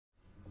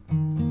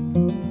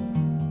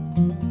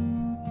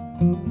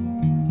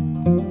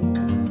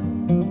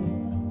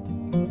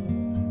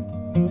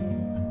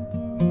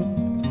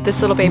this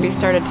little baby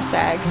started to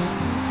sag.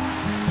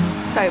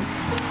 So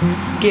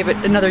I gave it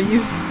another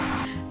use.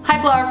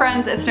 Hi flower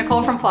friends, it's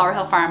Nicole from Flower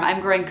Hill Farm.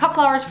 I'm growing cut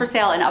flowers for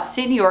sale in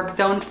upstate New York,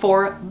 zone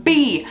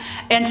 4B.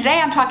 And today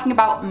I'm talking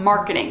about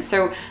marketing.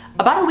 So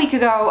about a week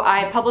ago,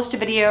 I published a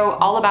video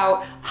all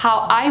about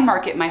how I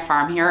market my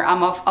farm here.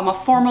 I'm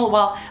a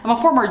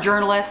former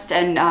journalist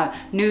and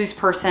news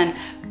person.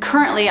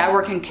 Currently, I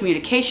work in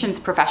communications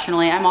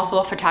professionally. I'm also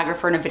a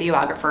photographer and a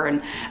videographer,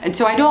 and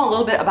so I know a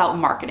little bit about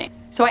marketing.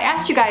 So I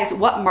asked you guys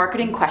what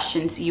marketing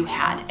questions you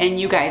had, and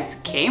you guys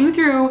came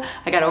through.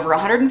 I got over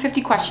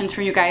 150 questions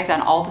from you guys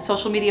on all the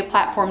social media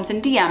platforms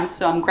and DMs,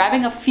 so I'm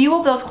grabbing a few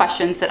of those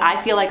questions that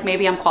I feel like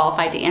maybe I'm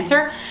qualified to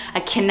answer. I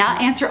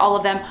cannot answer all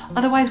of them,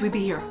 otherwise we'd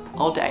be here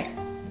all day.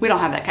 We don't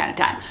have that kind of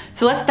time.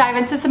 So let's dive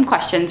into some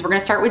questions. We're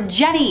gonna start with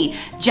Jenny.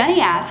 Jenny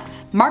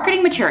asks,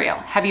 marketing material.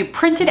 Have you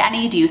printed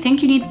any? Do you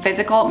think you need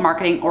physical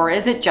marketing, or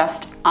is it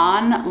just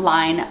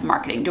online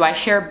marketing? Do I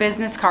share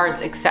business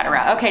cards,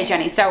 etc.? Okay,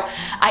 Jenny, so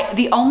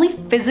the only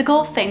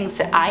physical things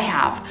that I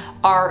have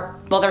are,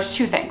 well, there's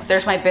two things.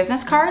 There's my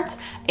business cards,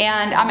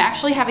 and I'm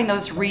actually having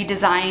those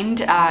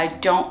redesigned. I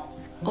don't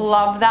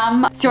love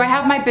them. So I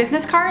have my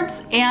business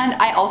cards, and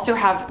I also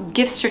have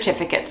gift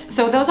certificates.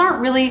 So those aren't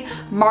really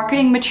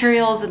marketing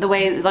materials in the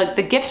way, like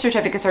the gift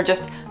certificates are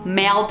just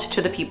mailed to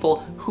the people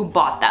who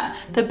bought them.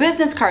 The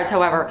business cards,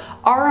 however,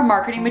 are a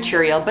marketing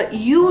material, but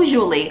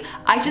usually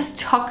I just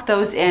tuck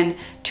those in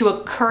to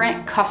a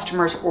current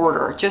customer's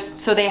order, just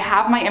so they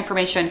have my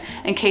information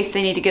in case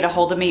they need to get a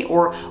hold of me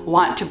or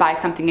want to buy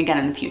something again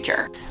in the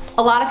future.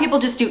 A lot of people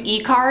just do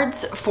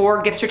e-cards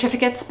for gift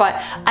certificates,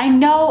 but I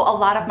know a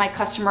lot of my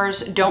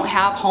customers don't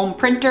have home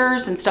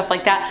printers and stuff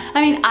like that.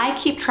 I mean, I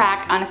keep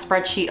track on a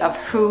spreadsheet of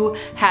who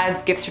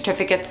has gift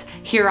certificates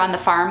here on the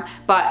farm,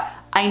 but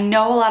I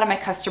know a lot of my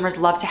customers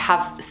love to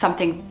have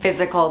something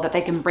physical that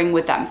they can bring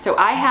with them. So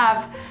I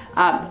have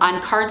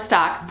on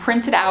cardstock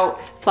printed out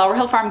Flower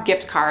Hill Farm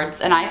gift cards,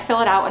 and I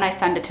fill it out and I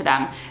send it to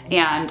them.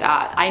 And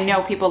I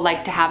know people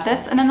like to have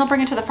this, and then they'll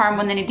bring it to the farm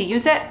when they need to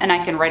use it, and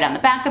I can write on the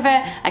back of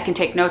it, I can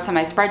take notes on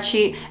my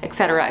spreadsheet,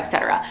 etc.,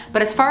 etc.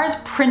 But as far as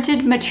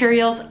printed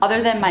materials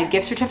other than my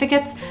gift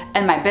certificates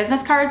and my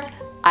business cards,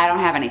 I don't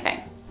have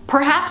anything.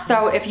 Perhaps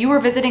though, if you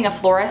were visiting a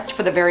florist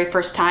for the very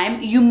first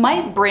time, you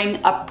might bring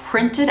a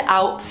printed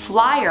out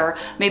flyer,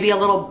 maybe a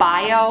little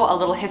bio, a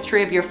little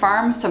history of your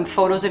farm, some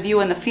photos of you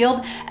in the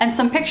field, and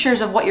some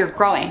pictures of what you're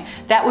growing.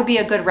 That would be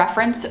a good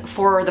reference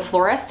for the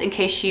florist in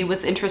case she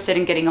was interested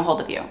in getting a hold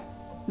of you.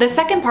 The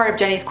second part of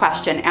Jenny's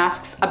question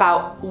asks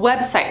about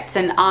websites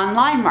and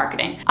online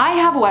marketing. I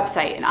have a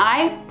website, and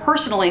I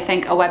personally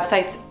think a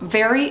website's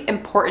very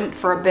important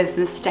for a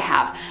business to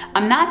have.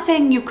 I'm not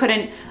saying you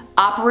couldn't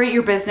operate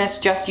your business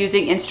just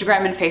using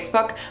Instagram and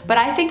Facebook, but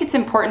I think it's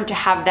important to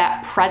have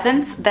that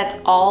presence that's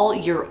all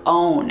your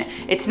own.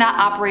 It's not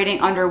operating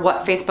under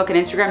what Facebook and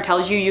Instagram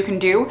tells you you can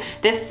do.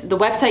 The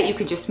website you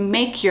can just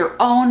make your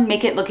own,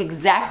 make it look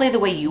exactly the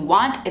way you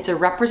want. It's a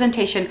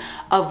representation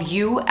of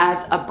you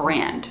as a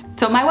brand.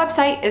 So my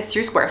website is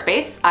through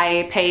Squarespace.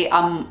 I pay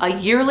a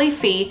yearly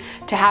fee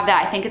to have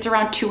that. I think it's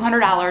around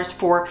 $200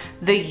 for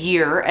the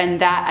year,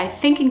 and that I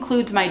think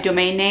includes my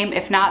domain name.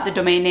 If not, the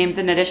domain name's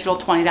an additional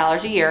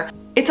 $20 a year.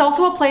 It's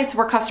also a place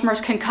where customers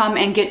can come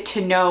and get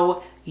to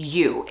know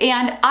you.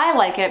 And I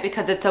like it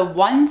because it's a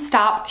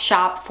one-stop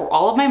shop for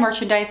all of my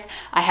merchandise.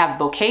 I have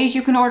bouquets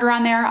you can order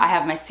on there. I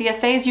have my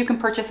CSAs you can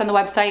purchase on the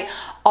website.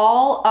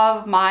 All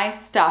of my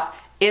stuff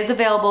is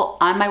available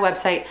on my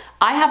website.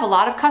 I have a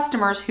lot of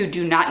customers who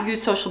do not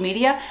use social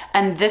media,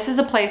 and this is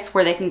a place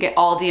where they can get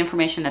all the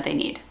information that they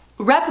need.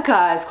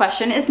 Rebecca's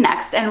question is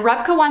next, and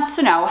Rebecca wants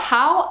to know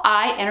how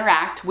I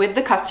interact with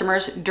the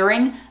customers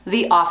during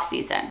the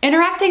off-season.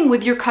 Interacting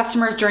with your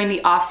customers during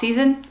the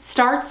off-season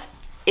starts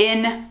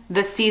in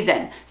the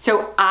season.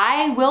 So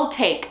I will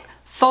take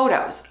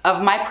photos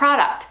of my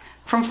product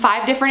from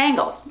 5 different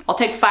angles. I'll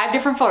take 5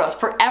 different photos.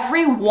 For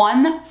every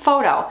one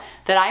photo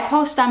that I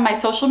post on my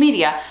social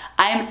media,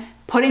 I'm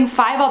putting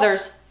 5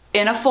 others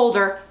in a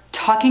folder,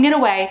 tucking it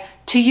away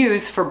to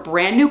use for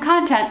brand new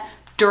content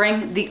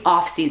during the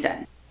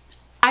off-season.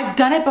 I've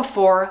done it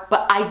before,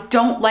 but I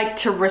don't like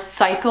to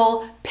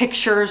recycle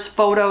pictures,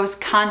 photos,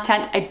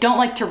 content. I don't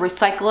like to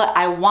recycle it.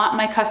 I want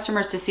my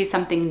customers to see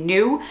something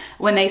new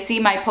when they see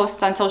my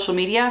posts on social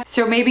media.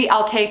 So maybe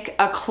I'll take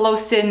a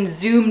close-in,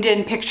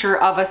 zoomed-in picture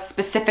of a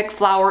specific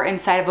flower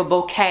inside of a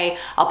bouquet.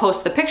 I'll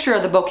post the picture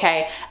of the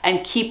bouquet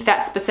and keep that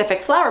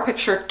specific flower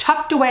picture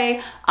tucked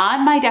away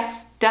on my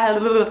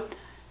desktop,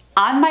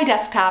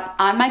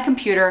 on my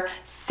computer,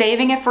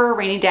 saving it for a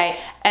rainy day.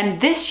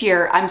 And this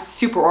year, I'm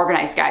super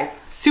organized,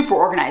 guys. Super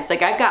organized.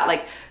 Like, I've got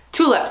like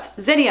tulips,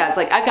 zinnias,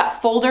 like I've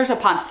got folders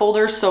upon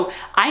folders, so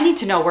I need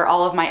to know where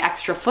all of my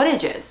extra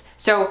footage is.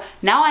 So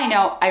now I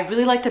know I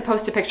really like to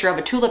post a picture of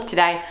a tulip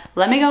today.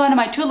 Let me go into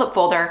my tulip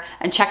folder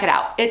and check it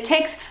out. It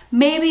takes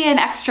maybe an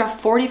extra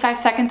 45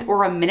 seconds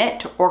or a minute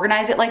to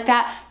organize it like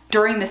that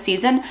during the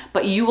season,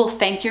 but you will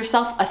thank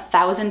yourself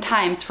 1,000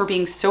 times for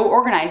being so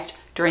organized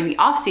during the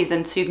off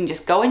season. So you can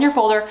just go in your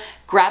folder,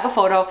 grab a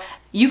photo.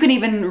 You can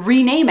even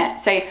rename it,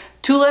 say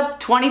tulip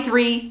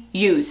 23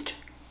 used.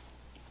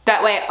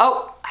 That way,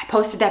 oh, I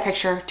posted that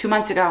picture 2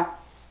 months ago.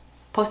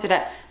 Posted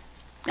it.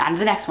 On to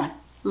the next one.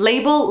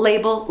 Label,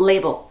 label,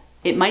 label.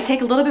 It might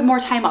take a little bit more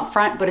time up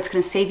front, but it's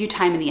gonna save you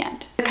time in the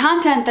end. The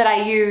content that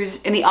I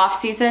use in the off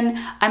season,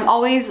 I'm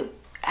always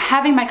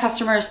having my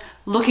customers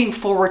looking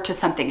forward to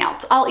something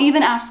else. I'll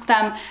even ask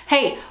them,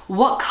 hey,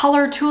 what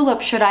color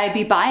tulip should I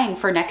be buying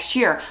for next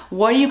year?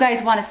 What do you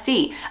guys wanna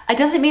see? It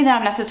doesn't mean that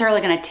I'm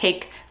necessarily gonna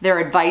take their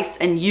advice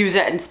and use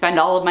it and spend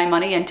all of my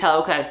money until,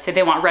 okay, say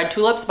they want red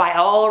tulips, buy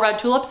all red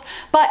tulips,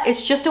 but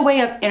it's just a way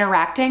of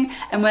interacting.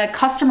 And when a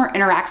customer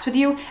interacts with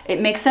you,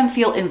 it makes them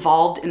feel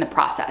involved in the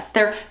process.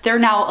 They're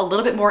now a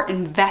little bit more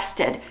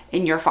invested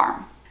in your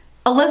farm.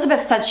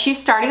 Elizabeth said she's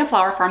starting a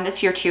flower farm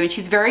this year too, and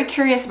she's very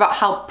curious about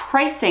how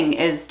pricing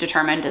is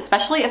determined,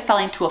 especially if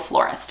selling to a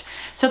florist.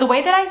 So the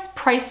way that I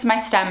price my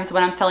stems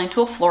when I'm selling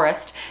to a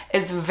florist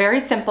is very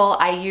simple.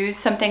 I use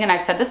something, and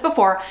I've said this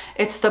before,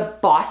 it's the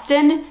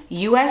Boston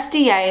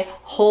USDA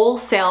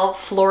wholesale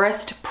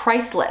florist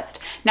price list.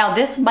 Now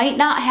this might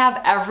not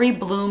have every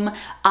bloom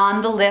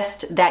on the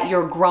list that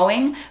you're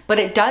growing, but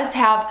it does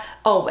have,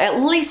 at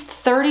least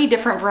 30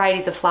 different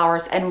varieties of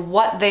flowers and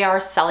what they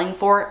are selling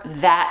for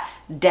that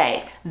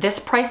day. This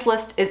price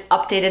list is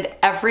updated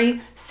every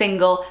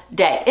single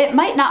day. It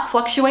might not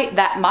fluctuate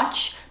that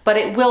much, but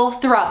it will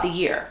throughout the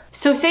year.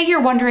 So say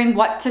you're wondering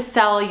what to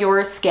sell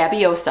your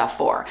scabiosa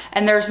for,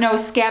 and there's no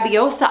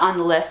scabiosa on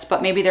the list,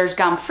 but maybe there's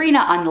gomphrena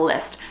on the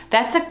list.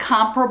 That's a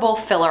comparable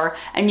filler,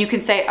 and you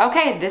can say,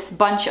 okay, this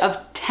bunch of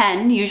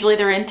 10, usually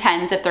they're in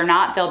 10s. If they're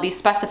not, they'll be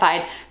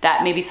specified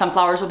that maybe some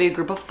flowers will be a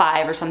group of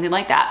 5 or something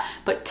like that.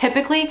 But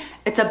typically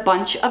it's a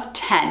bunch of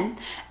 10,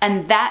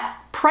 and that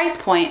price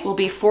point will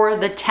be for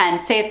the 10,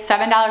 say it's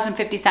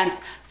 $7.50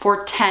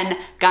 for 10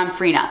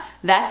 gomphrena.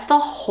 That's the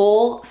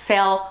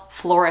wholesale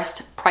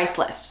florist price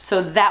list.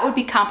 So that would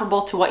be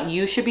comparable to what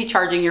you should be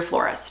charging your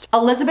florist.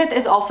 Elizabeth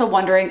is also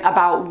wondering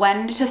about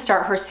when to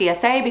start her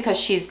CSA because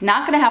she's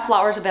not gonna have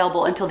flowers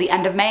available until the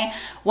end of May,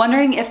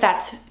 wondering if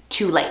that's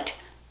too late.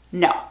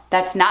 No,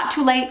 that's not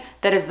too late.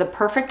 That is the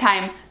perfect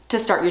time to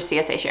start your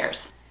CSA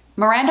shares.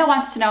 Miranda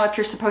wants to know if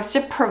you're supposed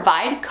to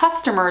provide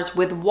customers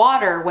with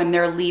water when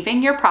they're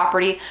leaving your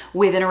property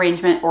with an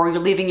arrangement, or you're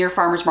leaving your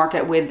farmer's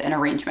market with an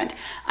arrangement.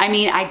 I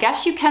mean, I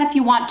guess you can if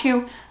you want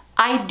to.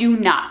 I do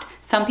not.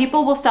 Some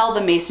people will sell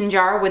the mason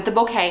jar with the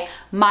bouquet.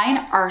 Mine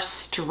are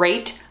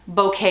straight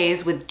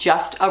bouquets with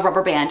just a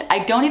rubber band. I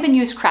don't even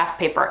use craft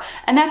paper,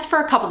 and that's for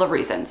a couple of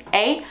reasons.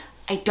 A,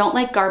 I don't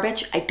like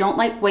garbage. I don't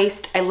like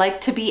waste. I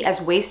like to be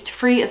as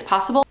waste-free as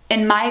possible.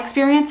 In my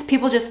experience,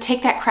 people just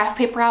take that craft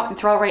paper out and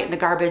throw it right in the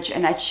garbage,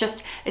 and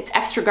it's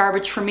extra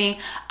garbage for me.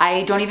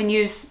 I don't even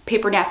use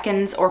paper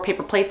napkins or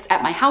paper plates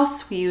at my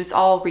house. We use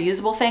all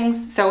reusable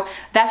things, so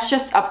that's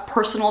just a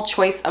personal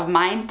choice of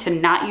mine to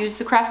not use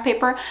the craft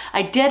paper.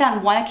 I did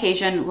on one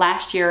occasion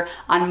last year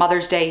on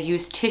Mother's Day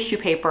use tissue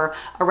paper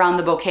around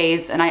the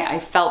bouquets, and I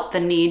felt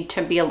the need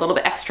to be a little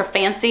bit extra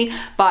fancy,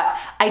 but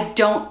I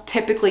don't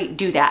typically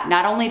do that.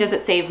 Not only does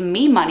it save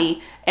me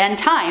money and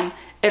time,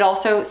 it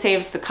also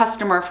saves the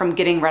customer from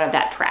getting rid of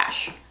that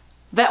trash.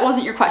 That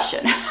wasn't your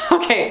question.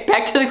 Okay,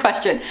 back to the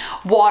question.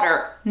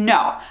 Water,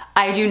 no.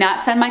 I do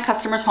not send my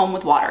customers home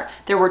with water.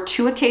 There were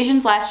 2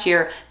 occasions last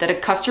year that a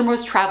customer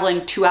was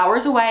traveling 2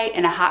 hours away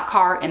in a hot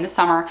car in the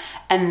summer,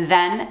 and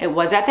then it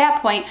was at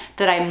that point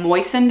that I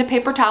moistened a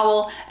paper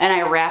towel and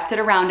I wrapped it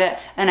around it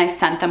and I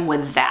sent them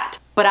with that.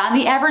 But on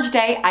the average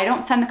day, I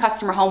don't send the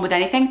customer home with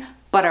anything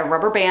but a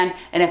rubber band,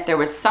 and if there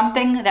was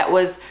something that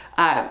was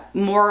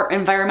more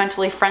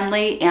environmentally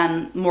friendly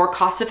and more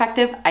cost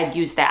effective, I'd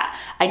use that.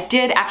 I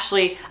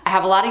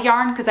have a lot of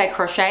yarn because I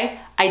crochet.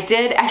 I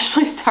did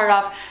actually start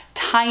off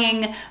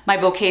tying my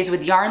bouquets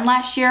with yarn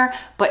last year,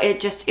 but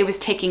it was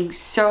taking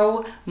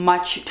so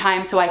much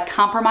time, so I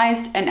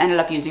compromised and ended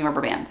up using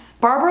rubber bands.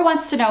 Barbara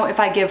wants to know if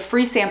I give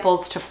free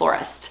samples to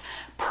florists.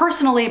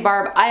 Personally,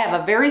 Barb, I have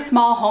a very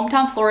small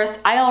hometown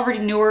florist. I already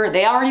knew her.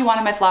 They already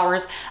wanted my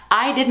flowers.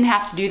 I didn't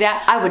have to do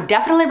that. I would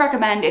definitely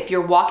recommend, if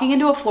you're walking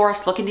into a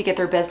florist looking to get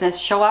their business,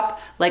 show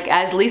up, like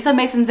as Lisa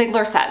Mason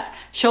Ziegler says,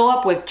 show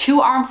up with 2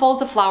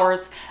 armfuls of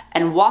flowers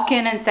and walk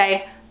in and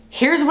say,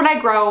 here's what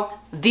I grow.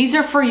 These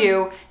are for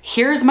you.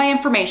 Here's my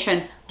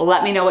information.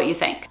 Let me know what you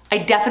think. I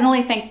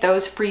definitely think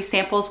those free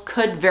samples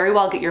could very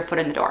well get your foot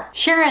in the door.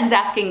 Sharon's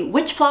asking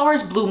which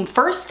flowers bloom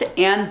first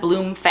and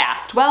bloom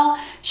fast. Well,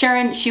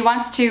 Sharon, she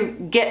wants to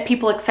get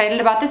people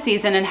excited about the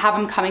season and have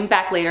them coming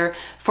back later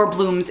for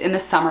blooms in the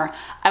summer.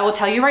 I will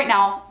tell you right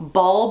now,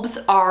 bulbs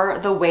are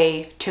the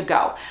way to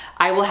go.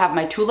 I will have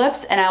my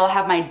tulips and I will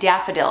have my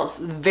daffodils,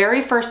 the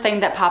very first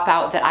thing that pop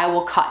out that I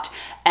will cut.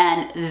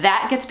 And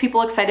that gets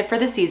people excited for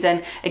the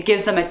season. It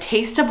gives them a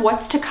taste of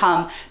what's to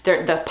come.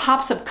 The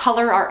pops of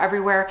color are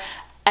everywhere.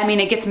 I mean,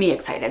 it gets me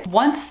excited.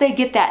 Once they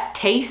get that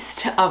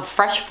taste of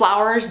fresh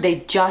flowers,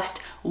 they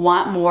just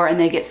want more, and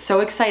they get so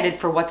excited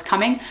for what's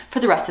coming for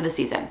the rest of the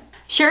season.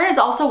 Sharon is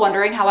also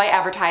wondering how I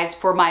advertise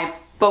for my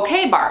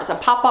bouquet bars, a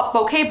pop-up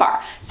bouquet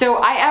bar. So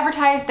I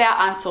advertise that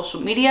on social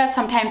media.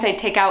 Sometimes I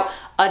take out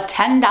a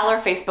 $10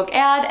 Facebook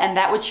ad and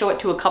that would show it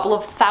to a couple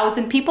of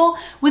thousand people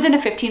within a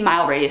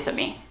 15-mile radius of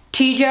me.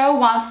 Tijo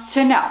wants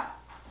to know,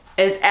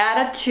 is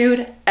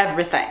attitude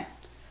everything?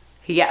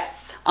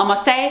 Yes. I'm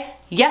gonna say,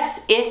 yes,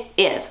 it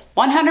is,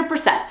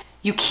 100%.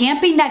 You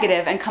can't be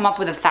negative and come up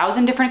with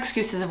 1,000 different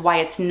excuses of why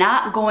it's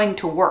not going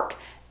to work.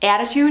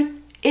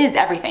 Attitude is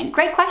everything.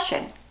 Great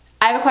question.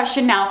 I have a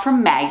question now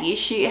from Maggie.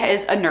 She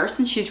is a nurse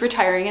and she's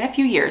retiring in a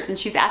few years and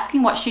she's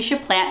asking what she should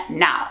plant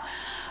now.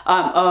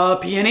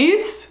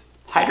 Peonies,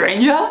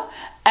 hydrangea,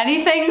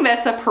 anything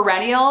that's a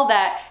perennial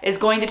that is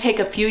going to take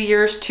a few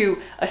years to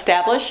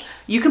establish.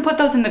 You can put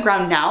those in the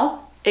ground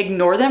now,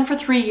 ignore them for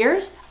 3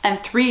 years,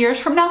 and 3 years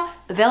from now,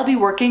 they'll be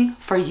working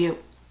for you.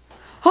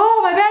 Oh,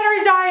 my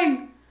battery's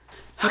dying.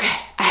 Okay,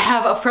 I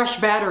have a fresh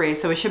battery,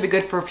 so it should be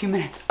good for a few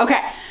minutes.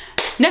 Okay,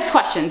 next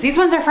questions. These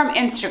ones are from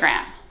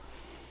Instagram.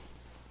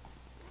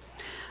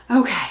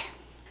 Okay.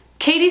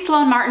 Katie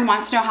Sloan Martin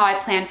wants to know how I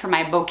plan for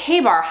my bouquet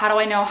bar. How do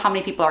I know how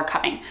many people are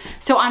coming?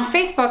 So on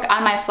Facebook,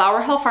 on my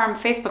Flower Hill Farm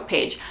Facebook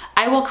page,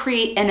 I will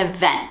create an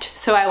event.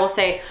 So I will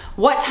say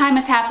what time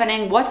it's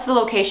happening, what's the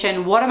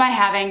location, what am I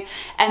having,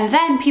 and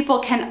then people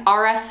can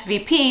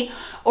RSVP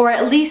or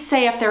at least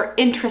say if they're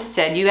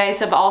interested. You guys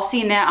have all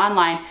seen that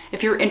online.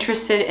 If you're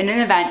interested in an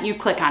event, you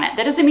click on it.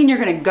 That doesn't mean you're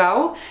gonna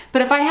go,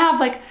 but if I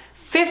have like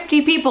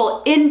 50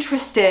 people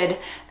interested,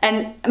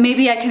 and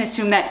maybe I can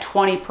assume that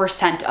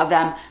 20% of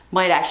them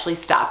might actually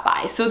stop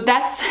by. So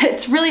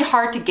it's really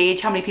hard to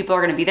gauge how many people are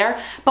gonna be there,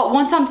 but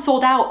once I'm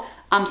sold out,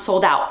 I'm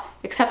sold out.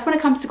 Except when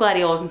it comes to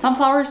gladiolus and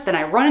sunflowers, then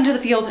I run into the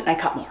field and I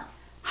cut more.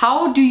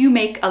 How do you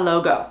make a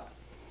logo?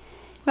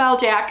 Well,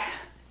 Jack,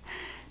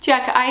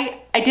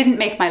 I didn't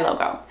make my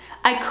logo.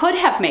 I could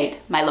have made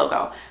my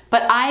logo,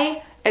 but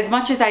as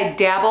much as I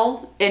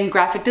dabble in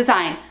graphic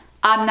design,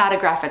 I'm not a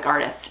graphic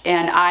artist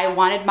and I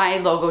wanted my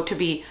logo to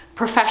be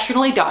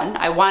professionally done.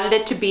 I wanted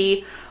it to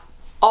be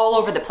all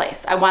over the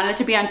place. I wanted it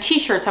to be on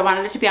t-shirts, I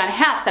wanted it to be on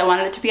hats, I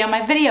wanted it to be on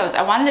my videos,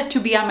 I wanted it to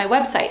be on my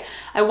website.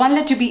 I wanted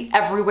it to be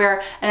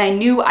everywhere and I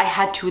knew I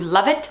had to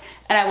love it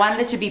and I wanted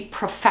it to be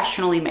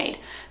professionally made.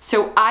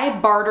 So I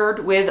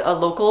bartered with a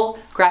local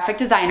graphic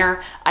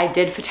designer. I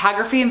did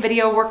photography and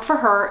video work for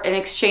her in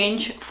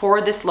exchange for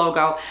this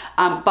logo.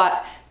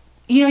 But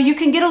you know, you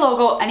can get a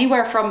logo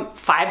anywhere from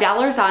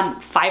 $5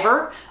 on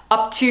Fiverr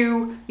up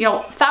to, you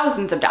know,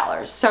 thousands of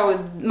dollars.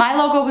 So my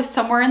logo was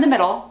somewhere in the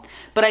middle,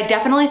 but I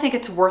definitely think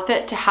it's worth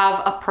it to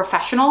have a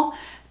professional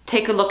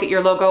take a look at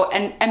your logo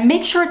and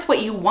make sure it's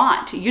what you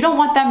want. You don't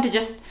want them to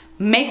just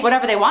make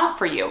whatever they want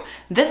for you.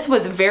 This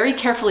was very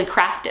carefully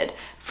crafted.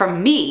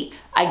 From me,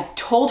 I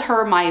told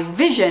her my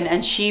vision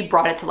and she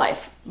brought it to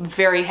life.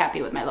 Very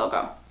happy with my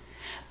logo.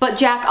 But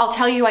Jack, I'll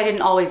tell you, I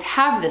didn't always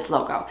have this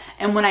logo.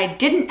 And when I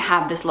didn't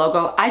have this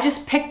logo, I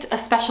just picked a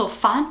special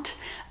font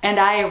and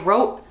I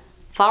wrote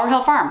Flower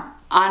Hill Farm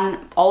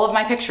on all of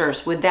my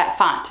pictures with that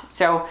font.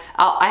 So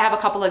I have a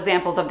couple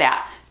examples of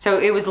that. So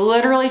it was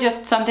literally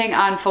just something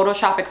on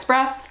Photoshop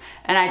Express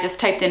and I just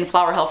typed in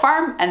Flower Hill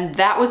Farm and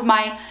that was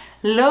my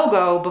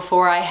logo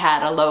before I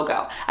had a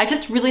logo. I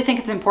just really think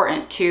it's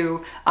important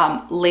to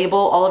label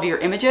all of your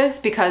images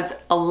because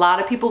a lot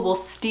of people will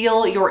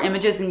steal your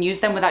images and use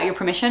them without your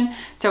permission.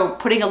 So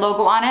putting a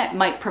logo on it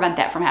might prevent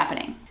that from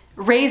happening.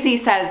 Razy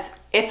says,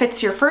 if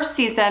it's your first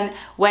season,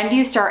 when do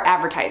you start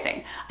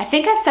advertising? I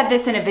think I've said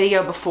this in a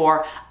video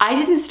before. I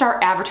didn't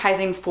start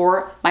advertising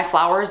for my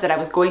flowers that I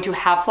was going to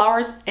have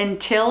flowers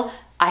until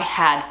I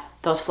had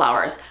those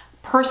flowers.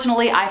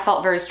 Personally, I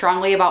felt very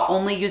strongly about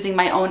only using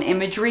my own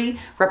imagery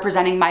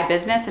representing my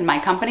business and my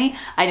company.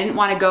 I didn't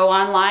want to go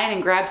online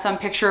and grab some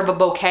picture of a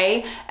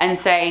bouquet and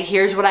say,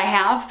 here's what I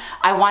have.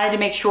 I wanted to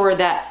make sure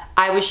that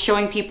I was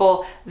showing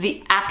people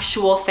the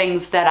actual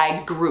things that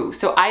I grew.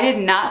 So I did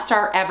not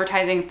start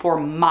advertising for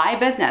my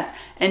business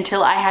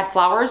until I had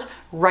flowers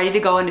ready to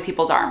go into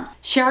people's arms.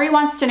 Sherry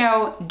wants to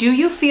know, do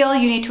you feel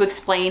you need to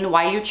explain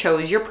why you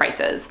chose your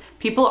prices?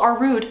 People are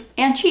rude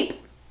and cheap.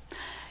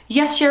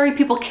 Yes, Sherry,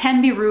 people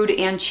can be rude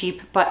and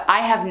cheap, but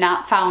I have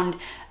not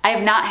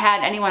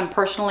had anyone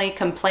personally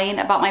complain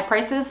about my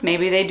prices.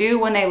 Maybe they do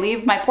when they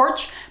leave my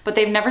porch, but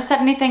they've never said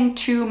anything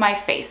to my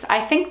face.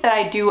 I think that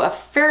I do a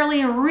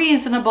fairly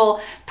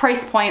reasonable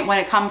price point when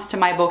it comes to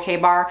my bouquet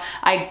bar.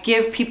 I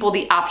give people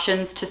the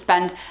options to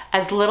spend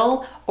as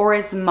little or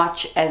as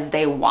much as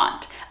they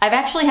want. I've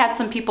actually had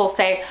some people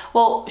say,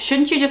 well,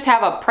 shouldn't you just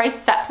have a price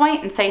set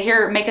point and say,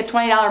 here, make a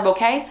 $20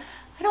 bouquet?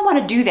 I don't want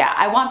to do that.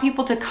 I want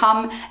people to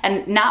come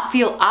and not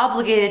feel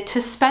obligated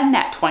to spend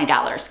that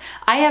 $20.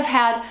 I have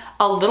had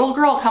a little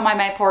girl come by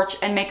my porch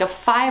and make a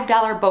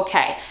 $5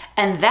 bouquet,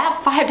 and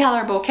that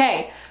 $5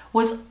 bouquet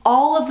was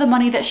all of the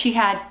money that she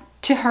had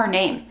to her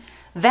name.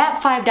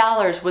 That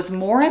 $5 was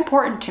more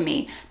important to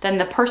me than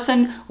the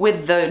person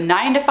with the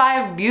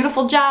 9-to-5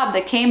 beautiful job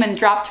that came and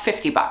dropped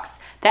 50 bucks.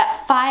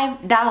 That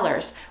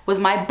 $5 was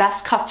my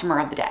best customer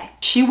of the day.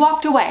 She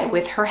walked away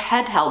with her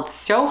head held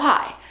so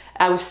high.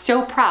 I was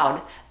so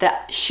proud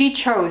that she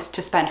chose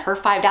to spend her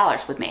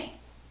 $5 with me.